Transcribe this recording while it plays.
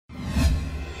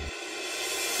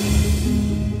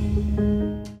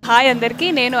Hi అందరికీ,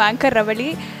 నేను anchor Ravali.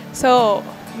 So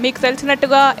మీకు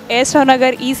తెలిసినట్టుగా A.S.Rao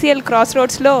Nagar ECL క్రాస్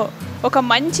రోడ్స్లో ఒక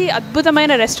మంచి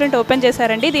అద్భుతమైన రెస్టారెంట్ ఓపెన్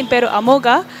చేశారండి. దీని పేరు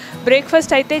అమోఘా.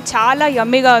 బ్రేక్ఫాస్ట్ అయితే చాలా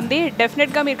యమ్మీగా ఉంది.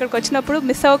 డెఫినెట్గా మీరు ఇక్కడికి వచ్చినప్పుడు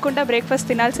మిస్ అవ్వకుండా బ్రేక్ఫాస్ట్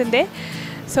తినాల్సిందే.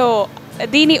 సో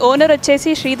దీని ఓనర్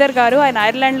వచ్చేసి శ్రీధర్ గారు. ఆయన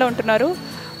ఐర్లాండ్లో ఉంటున్నారు.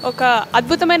 ఒక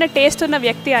అద్భుతమైన టేస్ట్ ఉన్న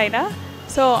వ్యక్తి ఆయన.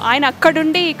 సో ఆయన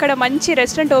అక్కడుండి ఇక్కడ మంచి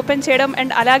రెస్టారెంట్ ఓపెన్ చేయడం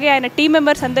అండ్ అలాగే ఆయన టీం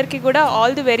మెంబర్స్ అందరికీ కూడా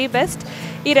ఆల్ ది వెరీ బెస్ట్.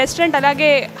 ఈ రెస్టారెంట్ అలాగే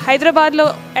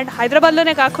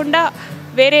హైదరాబాద్లోనే కాకుండా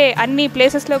వేరే అన్ని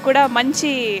ప్లేసెస్లో కూడా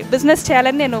మంచి బిజినెస్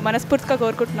చేయాలని నేను మనస్ఫూర్తిగా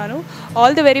కోరుకుంటున్నాను.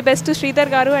 All the very best to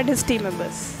Sridhar గారు అండ్ హిస్ టీమ్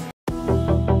మెంబర్స్.